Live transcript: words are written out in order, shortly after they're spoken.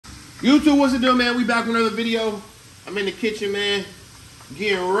YouTube, what's it doing, man? We back with another video. I'm in the kitchen, man,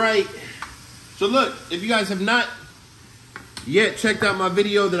 getting right. So look, if you guys have not yet checked out my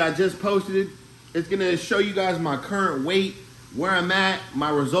video that I just posted, it's gonna show you guys my current weight, where I'm at,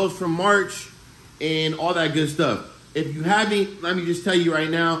 my results from March, and all that good stuff. If you haven't, let me just tell you right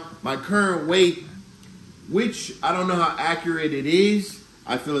now, my current weight, which I don't know how accurate it is.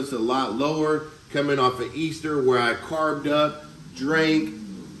 I feel it's a lot lower coming off of Easter, where I carved up, drank,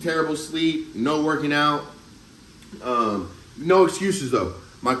 terrible sleep, no working out. No excuses though.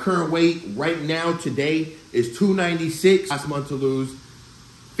 My current weight right now today is 296. Last month to lose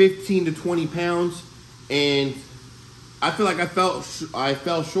 15 to 20 pounds, and I feel like I fell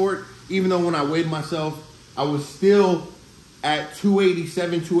short. Even though when I weighed myself, I was still at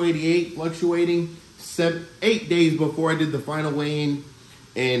 287, 288, fluctuating 8 days before I did the final weigh-in,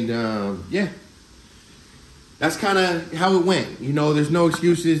 and yeah. That's kind of how it went. You know, there's no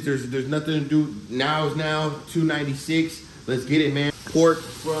excuses. There's nothing to do. Now is now, 296. Let's get it, man. Pork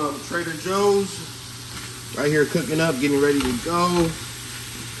from Trader Joe's. Right here cooking up, getting ready to go.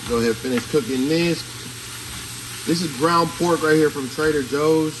 Go ahead, finish cooking this. This is ground pork right here from Trader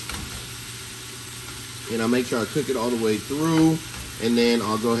Joe's. And I'll make sure I cook it all the way through. And then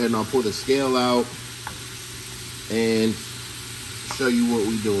I'll go ahead and I'll pull the scale out and show you what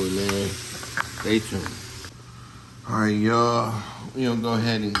we doing, man. Stay tuned. All right, y'all, we're gonna go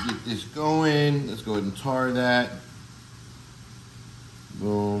ahead and get this going. Let's go ahead and tar that.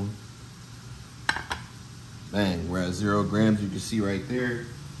 Boom. Bang, we're at 0 grams, you can see right there.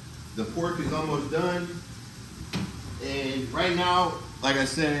 The pork is almost done. And right now, like I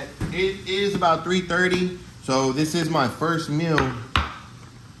said, it is about 3:30. So this is my first meal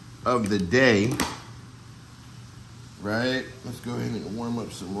of the day. Right, let's go ahead and warm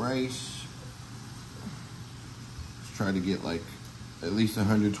up some rice. Try to get like at least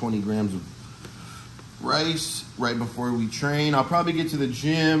 120 grams of rice right before we train. I'll probably get to the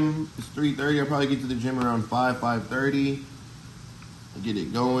gym. It's 3:30. I'll probably get to the gym around 5:30. Get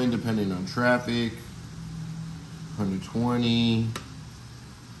it going depending on traffic. 120.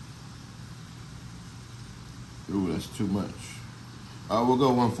 Ooh, that's too much. We'll go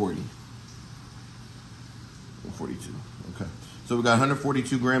 140. 142. Okay. So we got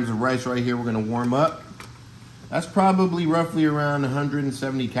 142 grams of rice right here. We're gonna warm up. That's probably roughly around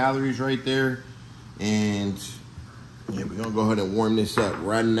 170 calories right there. And yeah, we're gonna go ahead and warm this up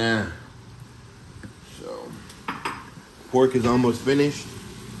right now. So, pork is almost finished.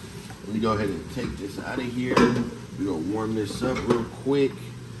 Let me go ahead and take this out of here. We're gonna warm this up real quick.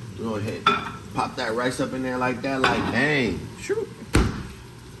 Go ahead, pop that rice up in there like that, like bang, shoot.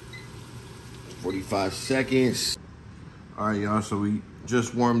 45 seconds. All right, y'all, so we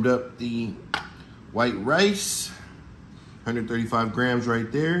just warmed up the white rice, 135 grams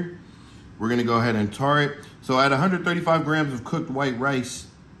right there. We're gonna go ahead and tar it. So at 135 grams of cooked white rice,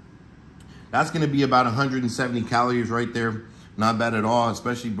 that's gonna be about 170 calories right there. Not bad at all,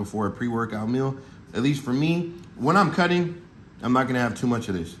 especially before a pre-workout meal. At least for me, when I'm cutting, I'm not gonna have too much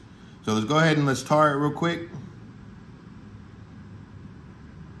of this. So let's go ahead and let's tar it real quick.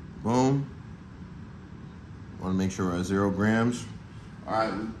 Boom. Wanna make sure we're at 0 grams. All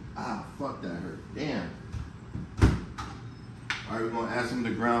right, fuck, that hurt. Damn. All right, we're gonna add some of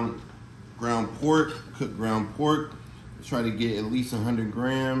the ground pork, cooked ground pork. Let's try to get at least 100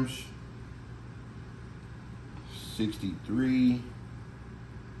 grams. 63.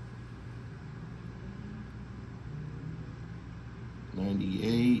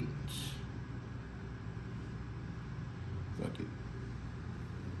 $98. Fuck it.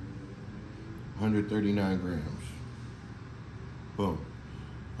 139 grams. Boom.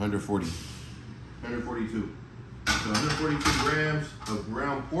 140. 142. So 142 grams of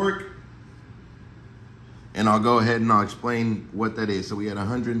ground pork. And I'll go ahead and I'll explain what that is. So we had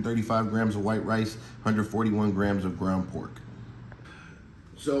 135 grams of white rice, 141 grams of ground pork.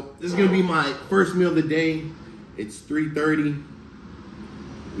 So this is gonna be my first meal of the day. It's 3:30.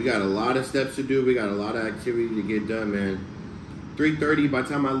 We got a lot of steps to do. We got a lot of activity to get done, man. 3:30, by the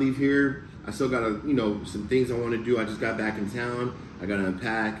time I leave here, I still got some things I want to do. I just got back in town. I got to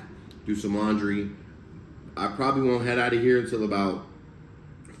unpack, do some laundry. I probably won't head out of here until about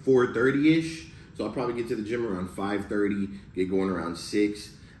 4:30-ish. So I'll probably get to the gym around 5:30, get going around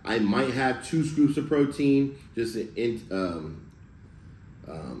 6. I might have 2 scoops of protein just to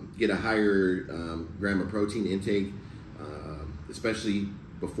get a higher gram of protein intake, especially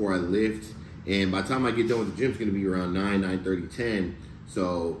before I lift. And by the time I get done with the gym, it's going to be around 9:30, 10.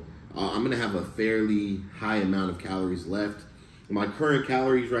 So I'm going to have a fairly high amount of calories left. My current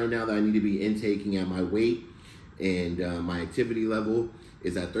calories right now that I need to be intaking at my weight and my activity level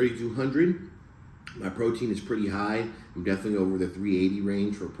is at 3,200. My protein is pretty high. I'm definitely over the 380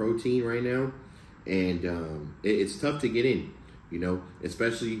 range for protein right now. And it's tough to get in, you know,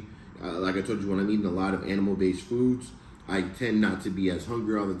 especially like I told you, when I'm eating a lot of animal-based foods, I tend not to be as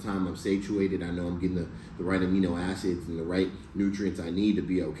hungry all the time. I'm satiated. I know I'm getting the right amino acids and the right nutrients I need to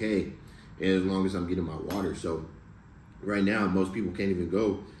be okay, and as long as I'm getting my water. So right now, most people can't even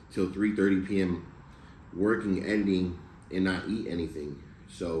go till 3:30 p.m. working, editing, and not eat anything.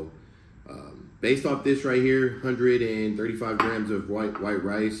 So based off this right here, 135 grams of white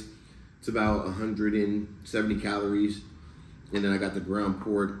rice. It's about 170 calories. And then I got the ground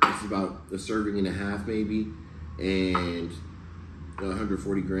pork. It's about a serving and a half maybe. And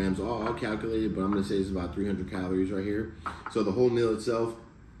 140 grams. All calculated, but I'm gonna say it's about 300 calories right here. So the whole meal itself,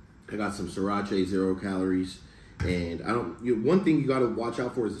 I got some sriracha, 0 calories. And one thing you gotta watch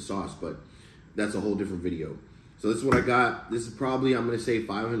out for is the sauce, but that's a whole different video. So this is what I got. This is probably, I'm gonna say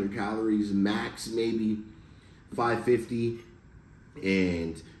 500 calories max, maybe 550.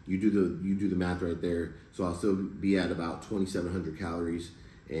 And you do the math right there. So I'll still be at about 2,700 calories.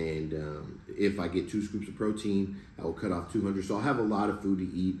 And if I get 2 scoops of protein, I will cut off 200. So I'll have a lot of food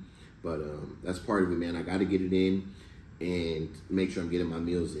to eat, but that's part of it, man. I got to get it in and make sure I'm getting my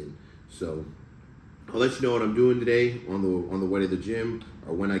meals in. So I'll let you know what I'm doing today on the way to the gym,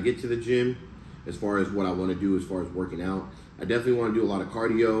 or when I get to the gym, as far as what I want to do as far as working out. I definitely want to do a lot of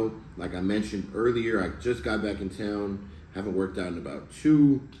cardio. Like I mentioned earlier, I just got back in town. Haven't worked out in about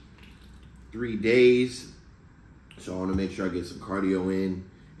 2-3 days. So I want to make sure I get some cardio in.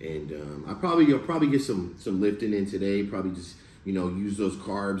 And I'll probably get some lifting in today. Probably just, you know, use those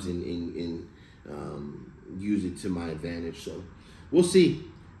carbs and use it to my advantage. So we'll see.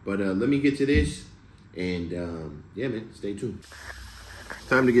 But let me get to this. And yeah, man, stay tuned.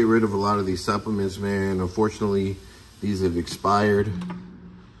 Time to get rid of a lot of these supplements, man. Unfortunately, these have expired.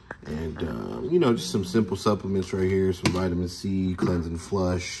 And, you know, just some simple supplements right here. Some vitamin C, cleanse and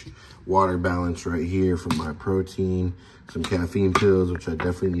flush, water balance right here for my protein. Some caffeine pills, which I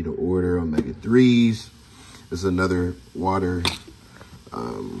definitely need to order, omega-3s. This is another water,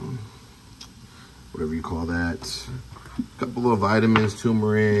 whatever you call that. A couple of vitamins,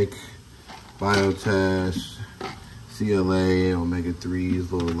 turmeric, Biotest, CLA,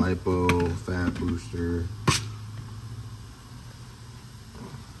 omega-3s, little lipo, fat booster.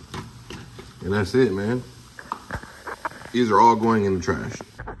 And that's it, man. These are all going in the trash.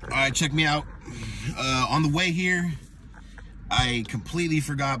 All right, check me out. On the way here, I completely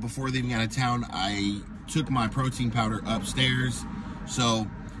forgot before leaving out of town, I took my protein powder upstairs. So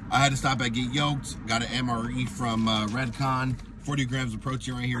I had to stop at Get Yoked. Got an MRE from Redcon. 40 grams of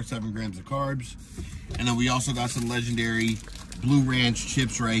protein right here, 7 grams of carbs. And then we also got some legendary Blue Ranch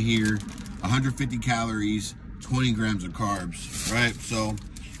chips right here. 150 calories, 20 grams of carbs, right? So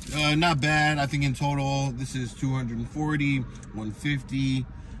not bad. I think in total, this is 240, 150,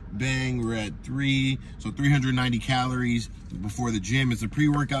 bang, we're at 3. So 390 calories before the gym. It's a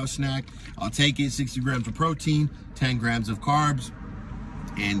pre-workout snack. I'll take it. 60 grams of protein, 10 grams of carbs.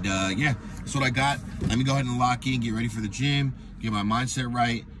 And yeah, that's what I got. Let me go ahead and lock in, get ready for the gym, get my mindset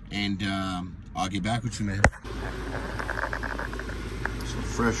right, and I'll get back with you, man. Some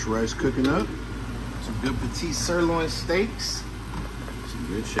fresh rice cooking up. Some good petite sirloin steaks. Some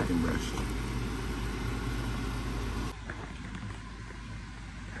good chicken breast.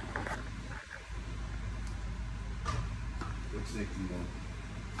 What steak do you want?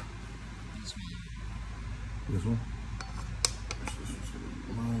 This one. This one? This one's gonna be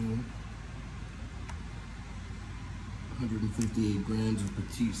mine. 158 grams of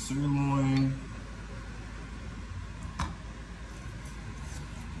petite sirloin.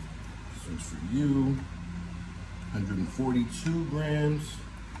 This one's for you. 142 grams.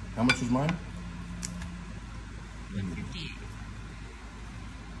 How much was mine? 158.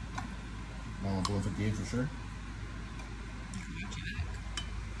 That one's 158 for sure.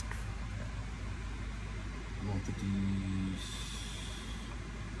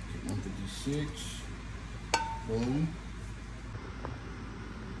 156. Boom.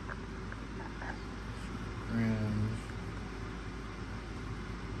 Grams.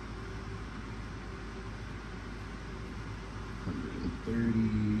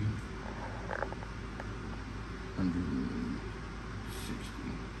 130. 160.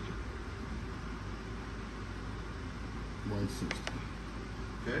 160.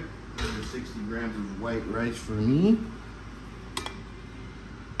 Okay. 160 grams of white rice for me.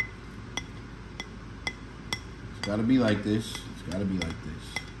 It's gotta be like this. It's gotta be like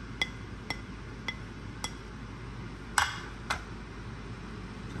this.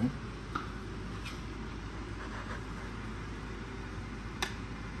 Okay.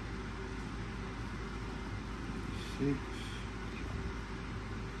 166.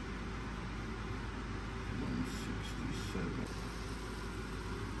 167.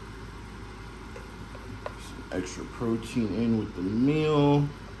 Some extra protein in with the meal.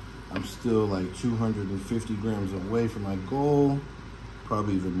 I'm still like 250 grams away from my goal.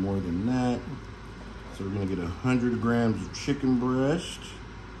 Probably even more than that. So we're gonna get 100 grams of chicken breast.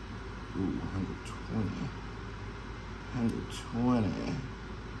 Ooh, 120. 120.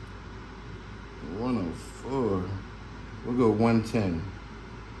 104. We'll go 110.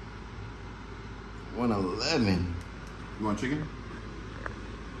 111. You want chicken?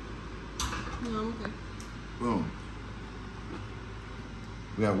 No, I'm okay. Boom.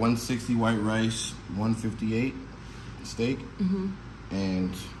 We got 160 white rice, 158 steak,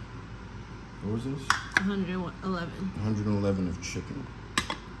 and what was this? 111. 111 of chicken.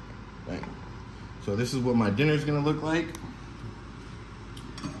 Bang. So this is what my dinner's gonna look like.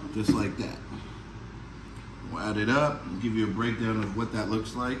 Just like that. We'll add it up and give you a breakdown of what that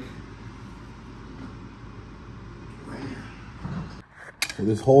looks like. Right here. So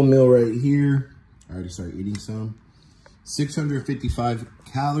this whole meal right here, I already started eating some. 655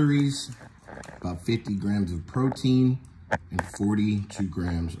 calories, about 50 grams of protein, and 42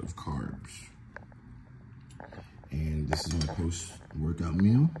 grams of carbs. And this is my post-workout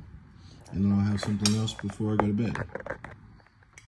meal. And then I'll have something else before I go to bed.